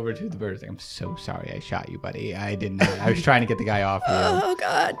 I go over to the bird. Like, I'm so sorry I shot you, buddy. I did not. I was trying to get the guy off you. Oh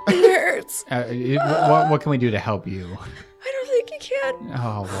God, it hurts. What can we do to help you? I don't think you can.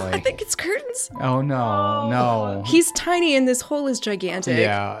 Oh I boy. think it's curtains. Oh no, no. He's tiny and this hole is gigantic.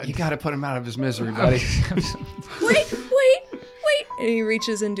 Yeah. You got to put him out of his misery, buddy. Wait. And he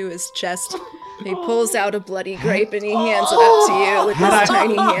reaches into his chest. And he pulls out a bloody grape and he hands it up to you with his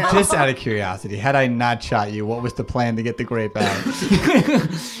tiny hand. Just out of curiosity, had I not shot you, what was the plan to get the grape out?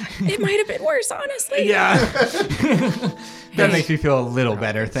 It might have been worse, honestly. Yeah. That makes me feel a little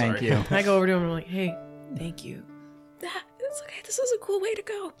better. Thank you. I go over to him and I'm like, hey, thank you. It's okay. This was a cool way to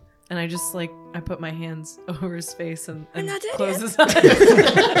go. And I just I put my hands over his face and I'm not dead close yet. his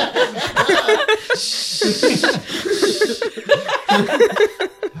eyes.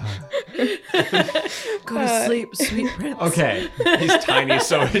 Go to sleep, sweet prince. Okay. He's tiny,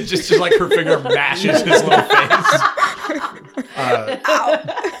 so it just like her finger mashes his little face.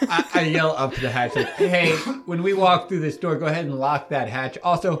 I yell up to the hatch, like, hey, when we walk through this door, go ahead and lock that hatch.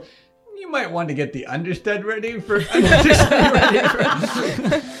 Also, you might want to get the understud ready for... Do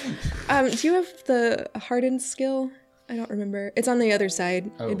you have the hardened skill? I don't remember. It's on the other side.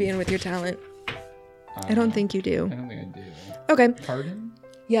 It'd be in with your talent. I don't think you do. I don't think I do. Okay. Pardon?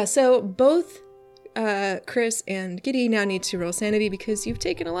 Yeah, so both Chris and Giddy now need to roll sanity because you've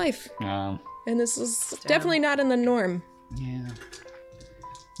taken a life. And this is definitely not in the norm. Yeah.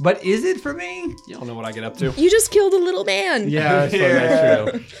 But is it for me? You don't know what I get up to. You just killed a little man. Yeah, that's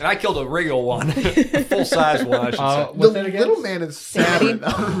true. And I killed a regular one. A full-size one, I should say. What's The that again? little man is sadder,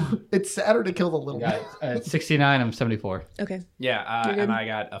 though. It's sadder to kill the little man. At 69, I'm 74. Okay. Yeah, You're good. and I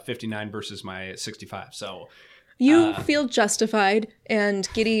got a 59 versus my 65, so... You feel justified, and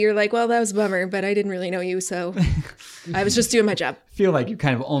Giddy, you're like, well, that was a bummer, but I didn't really know you, so I was just doing my job. Feel like you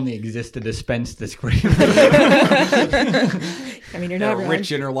kind of only exist to dispense this grape. I mean, you're not wrong.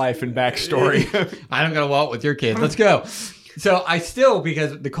 rich inner life and backstory. I don't gotta walk with your kids. Let's go. So I still,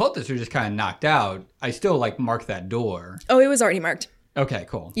 because the cultists are just kind of knocked out, I still mark that door. Oh, it was already marked. Okay,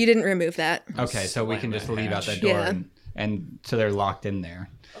 cool. You didn't remove that. Okay, so we can just that leave out hatch. that door, Yeah. and so they're locked in there.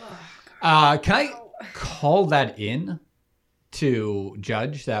 Can I call that in to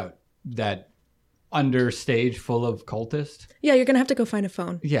judge that under stage full of cultists? Yeah, you're going to have to go find a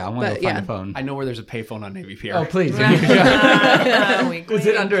phone. Yeah, I want to But, find yeah. a phone. I know where there's a payphone on Navy Pier. Oh, please. Wink, Is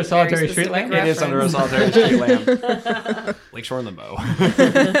it under a wink. solitary Very street specific lamp? It is under a solitary street lamp. Lakeshore and Limbo.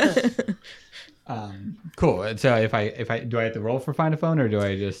 Cool. And so if I do I have to roll for find a phone, or do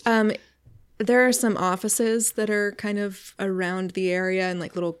I just There are some offices that are kind of around the area and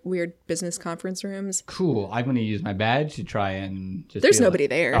little weird business conference rooms. cool. I'm going to use my badge to try and just There's be nobody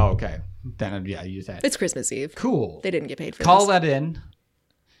there. Oh, okay. Then I use that. It's Christmas Eve. Cool. They didn't get paid for Call this. that in.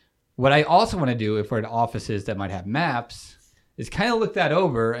 What I also want to do, if we're in offices that might have maps, is kind of look that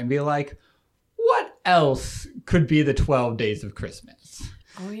over and be like, what else could be the 12 days of Christmas?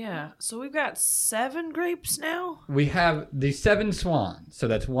 Oh, yeah. So we've got 7 grapes now? We have the 7 swans, so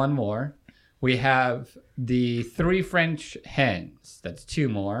that's 1 more. We have the 3 French hens, that's 2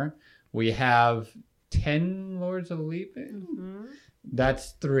 more. We have 10 Lords of Leaping,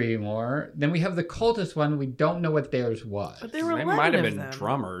 that's 3 more. Then we have the cultist one, we don't know what theirs was. But there were They 11 might have of been them.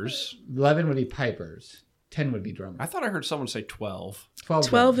 drummers. 11 would be pipers, 10 would be drummers. I thought I heard someone say 12. 12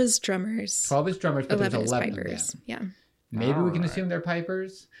 12 drummers. is drummers. 12 is drummers, but 11 there's is 11 of pipers. them. Yeah. Maybe we can Alright. assume they're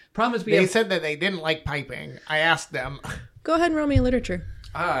pipers. Problem is we They have... said that they didn't like piping. I asked them. Go ahead and roll me a literature.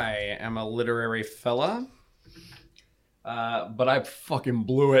 I am a literary fella. But I fucking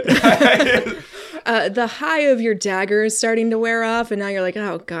blew it. The high of your dagger is starting to wear off, and now you're like,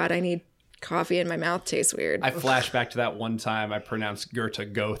 oh, God, I need coffee and my mouth tastes weird. I flash back to that one time I pronounced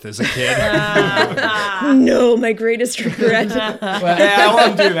Goethe Goth as a kid. No, my greatest regret. Yeah, I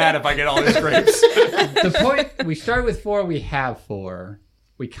won't do that if I get all these grapes. The point, we start with 4, we have 4.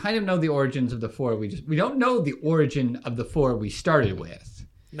 We kind of know the origins of the 4. We don't know the origin of the 4 we started with.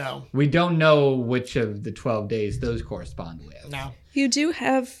 No. We don't know which of the 12 days those correspond with. No. You do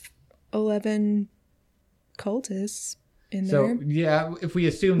have 11 cultists in So, there. yeah, if we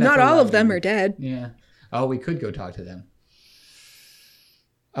assume that's Not all of 11, them are dead. Yeah. Oh, we could go talk to them.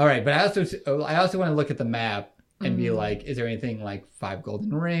 All right, but I also want to look at the map and be like, is there anything like 5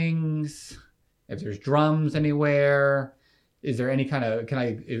 golden rings? If there's drums anywhere? Is there any kind of,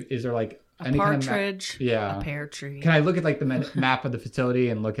 is there like A any kind of partridge. Yeah. A pear tree. Can I look at the map of the facility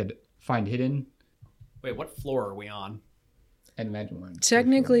and look at find hidden Wait, what floor are we on? and imagine we're on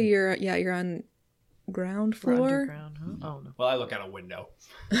Technically, you're on ground We're floor. underground, huh? Oh, no. Well, I look out a window.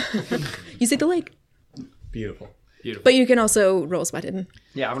 You see the lake. beautiful. Beautiful. But you can also roll spot hidden.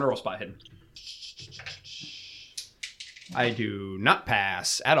 Yeah, I'm gonna roll spot hidden. I do not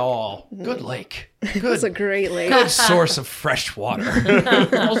pass at all. Good lake. It's a great lake. Good source of fresh water.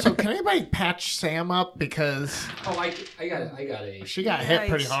 Also, can anybody patch Sam up? Because Oh, I got a. she got hit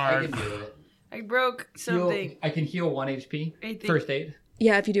pretty Nice. I hard. can do it. I broke something. I can heal 1 HP. I think- First aid.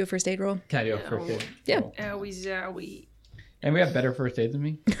 Yeah, if you do a first aid roll. Can I do a first aid? Yeah. roll? Owie zowie. And we have better first aid than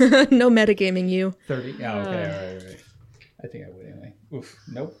me? No metagaming you. 30? Yeah, okay, all right. I think I would anyway. Oof,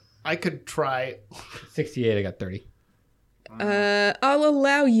 nope. I could try. 68, I got 30. I'll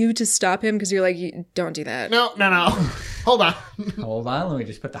allow you to stop him because you're like, don't do that. No. Hold on. Hold on, let me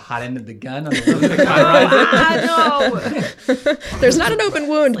just put the hot end of the gun on the wound to cauterize it. No. There's not an open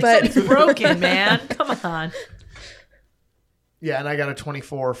wound, but It's broken, man. Come on. Yeah, and I got a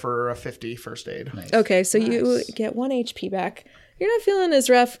 24 for a 50 first aid. Nice. okay. So you get 1 HP back. You're not feeling as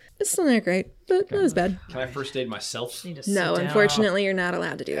rough. It's still not great, but not as bad. Can I first aid myself? Need to sit No, down. unfortunately, you're not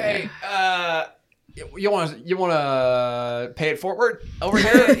allowed to do that. Hey, you want to pay it forward over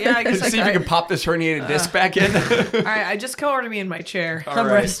here? Yeah, I guess I See if you could. can pop this herniated disc back in. All right, I just go over to me in my chair. All I'm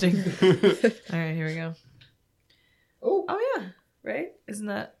right. resting. All right, here we go. Oh, Oh yeah, right? Isn't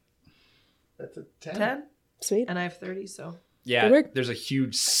that that's a 10. 10? Sweet. And I have 30, so Yeah, Good work. there's a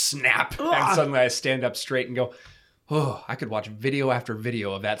huge snap, and suddenly I stand up straight and go, "Oh, I could watch video after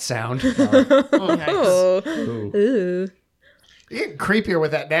video of that sound." Oh. Ooh. Ooh. You're getting creepier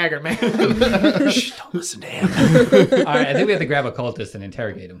with that dagger, man. Shh, don't listen to him. All right, I think we have to grab a cultist and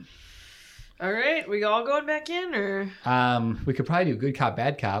interrogate him. all right, we all going back in, or We could probably do good cop,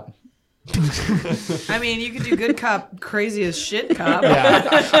 bad cop. I mean, you could do good cop, crazy as shit cop.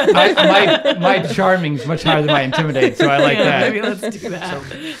 Yeah, my charming's much higher than my intimidate, so I like Yeah, that. maybe let's do that.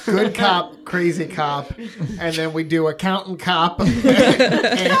 Good cop, crazy cop, and then we do accountant cop. and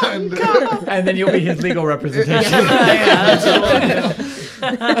And then you'll be his legal representation. Yeah, that's what we'll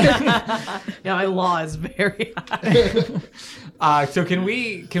do. Yeah, my law is very high. So can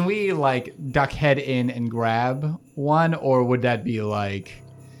we like duck head in and grab one, or would that be like?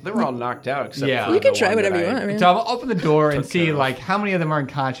 They were all knocked out except Yeah. for You can the try one whatever that you I- want. I mean. So I'll open the door and Took see care of. like how many of them are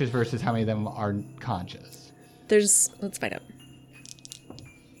unconscious versus how many of them are conscious. Let's find out.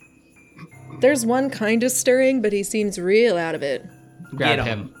 There's one kind of stirring, but he seems real out of it. Grab Get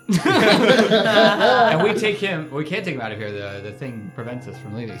him. And we take him. We can't take him out of here. The thing prevents us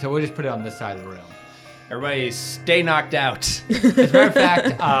from leaving. So we'll just put it on this side of the room. Everybody stay knocked out. As a matter of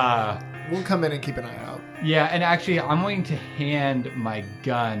fact, we'll come in and keep an eye out. yeah, and actually, I'm going to hand my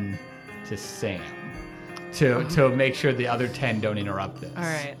gun to Sam to make sure the other 10 don't interrupt this. All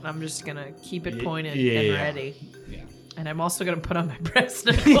right, I'm just gonna keep it Ye- pointed yeah, and yeah. ready. Yeah. And I'm also gonna put on my breast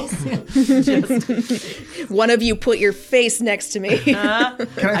nipples. Just, One of you put your face next to me. Can I got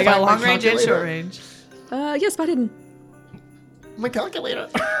find my long range and calculator? short range. Yes, but I didn't. My calculator.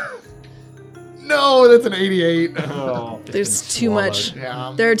 No, that's an 88. Oh, There's too much.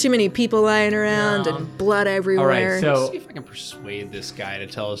 Yeah. There are too many people lying around Yeah. and blood All everywhere. right, so See if I can persuade this guy to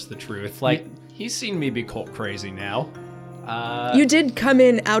tell us the truth. Like, he's seen me be cult crazy now. You did come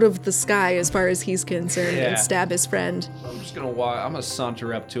in out of the sky as far as he's concerned Yeah. and stab his friend. I'm just gonna walk. I'm gonna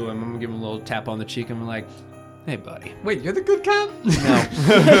saunter up to him. I'm gonna give him a little tap on the cheek. I'm like, "Hey, buddy." wait, you're the good cop? No,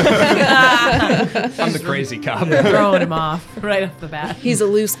 I'm the crazy cop. Throwing him off right off the bat. He's a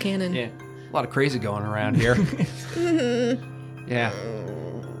loose cannon. Yeah, a lot of crazy going around here. Yeah,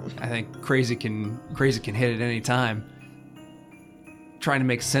 I think crazy can hit at any time. Trying to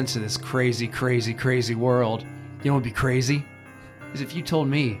make sense of this crazy world. You know what would be crazy? Is if you told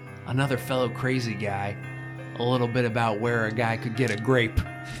me, another fellow crazy guy, a little bit about where a guy could get a grape.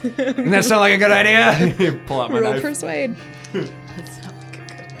 Doesn't that sound like a good idea? Pull out my Roll knife. persuade. That sounds like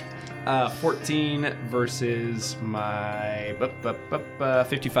a good. 14 versus my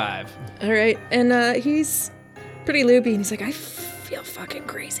 55. All right, and he's pretty loopy, and he's like, I feel fucking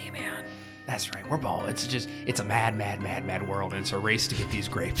crazy, man. That's right. We're ball. It's a mad world, and it's a race to get these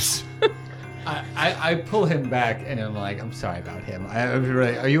grapes. I pull him back and I'm like, I'm sorry about him. I'm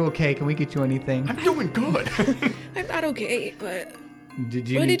really, are you okay? Can we get you anything? I'm doing good. I'm not okay, but Did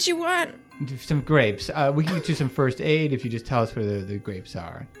you what need did you want? some grapes? We can get you some first aid if you just tell us where the grapes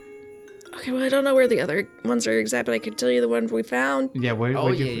are. Okay, well, I don't know where the other ones are exact, but I can tell you the one we found. Yeah, Oh, where'd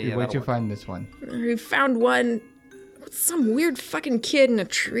yeah, you that'll work. find this one? We found one with some weird fucking kid in a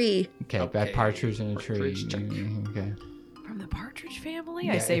tree. Okay, bad partridge in a tree. Partridge, check. Okay. From the Partridge family?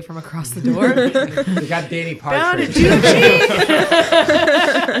 I say from across the door. We got Danny Found a Partridge.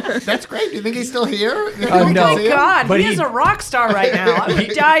 That's great. Do you think he's still here? Oh, no. Oh God, But he is he- a rock star right now. I would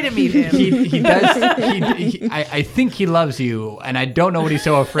die to meet him. He does. I think he loves you, and I don't know what he's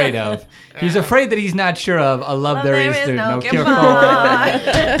so afraid of. He's afraid that he's not sure of a love there is no cure for.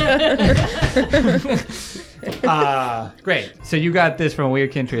 Great. So you got this from a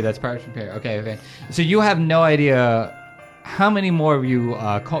weird country. That's partridge pear. Okay. So you have no idea how many more of you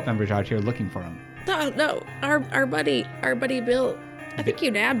cult members are out here looking for him. No, our buddy Bill. I think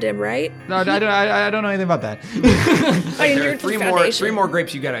you nabbed him, right? No, I don't know anything about that. I mean, There you're are the foundation. three more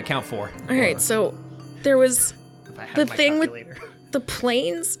grapes you got to account for. All right, so there was if I had The my thing with- calculator. The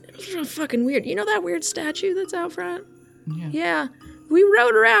planes, fucking weird. You know that weird statue that's out front? Yeah. We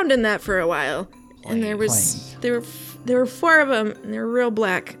rode around in that for a while, and there was Planes. there were 4 of them, and they were real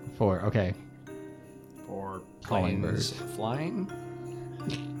black. 4. Okay. For Calling planes bird. flying.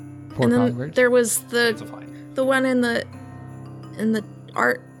 4 And then calling birds. there was It's a flying. the one in the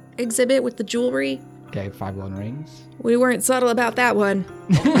art exhibit with the jewelry. Okay, 5 golden rings. We weren't subtle about that one.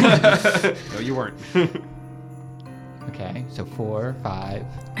 No, you weren't. Okay, so 4, 5.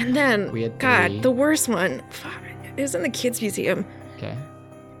 And then, We had God, 3. the worst one. Fuck, it was in the kids' museum. Okay.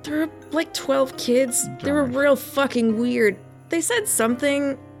 There were like 12 kids. They were Gosh. real fucking weird. They said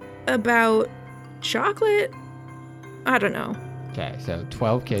something about chocolate. I don't know. Okay, so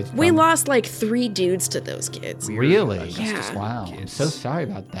 12 kids. We from- lost like 3 dudes to those kids. Really? Yeah. Wow. I'm Kids. so sorry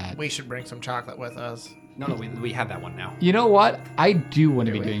about that. We should bring some chocolate with us. No, we have that one now. You know what? I do want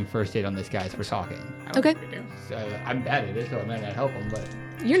to be we? doing first aid on this guy as we're talking. Okay. So I'm bad at it, so I might not help him, but.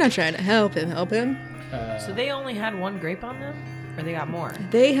 You're not trying to help him. Help him. So they only had 1 grape on them? Or they got more?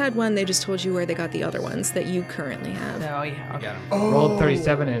 They had one. They just told you where they got the other ones that you currently have. Oh, yeah. Okay. Got him. Rolled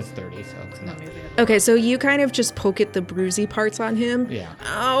 37 and it's 30, so it's not. Okay, so you kind of just poke at the bruisey parts on him. Yeah.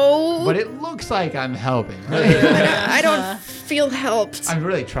 Oh. But it looks like I'm helping. I don't feel helped. I'm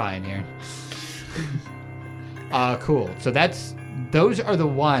really trying here. Cool. So those are the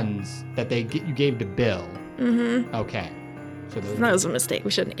ones that you gave to Bill. Mm-hmm. Okay. So those That was a mistake.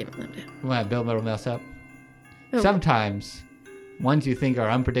 We shouldn't have given them to him. Well, Bill will mess up. Oh. Sometimes ones you think are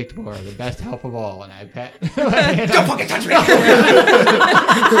unpredictable are the best help of all, and I bet. Don't fucking touch me!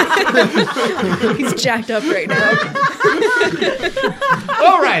 He's jacked up right now.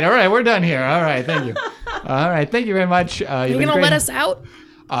 all right, we're done here. All right, thank you. All right, thank you very much. You gonna let us out?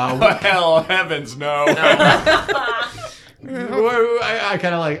 Hell, heavens, no. I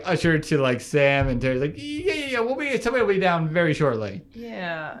kind of like ushered to like Sam and Terry's like, yeah, somebody will be down very shortly.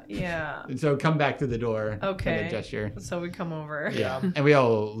 Yeah. And so come back to the door. Okay. Kind of gesture. So we come over. Yeah, and we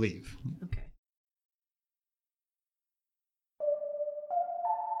all leave. Okay.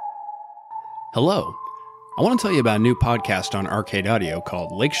 Hello. I want to tell you about a new podcast on Arcade Audio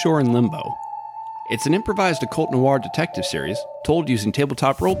called Lakeshore and Limbo. It's an improvised occult noir detective series told using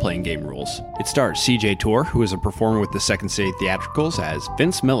tabletop role-playing game rules. It stars CJ Tor, who is a performer with the Second City Theatricals, as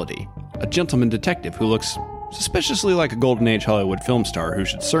Vince Melody, a gentleman detective who looks suspiciously like a Golden Age Hollywood film star who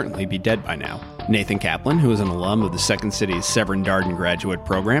should certainly be dead by now. Nathan Kaplan, who is an alum of the Second City's Severn Darden graduate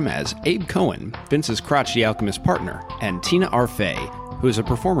program, as Abe Cohen, Vince's crotchety alchemist partner, and Tina Arfey, who is a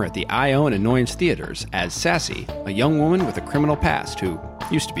performer at the I.O. and Annoyance Theaters, as Sassy, a young woman with a criminal past who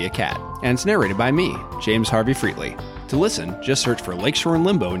used to be a cat. And it's narrated by me, James Harvey Freetley. To listen, just search for Lakeshore and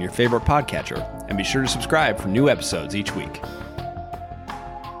Limbo in your favorite podcatcher, and be sure to subscribe for new episodes each week.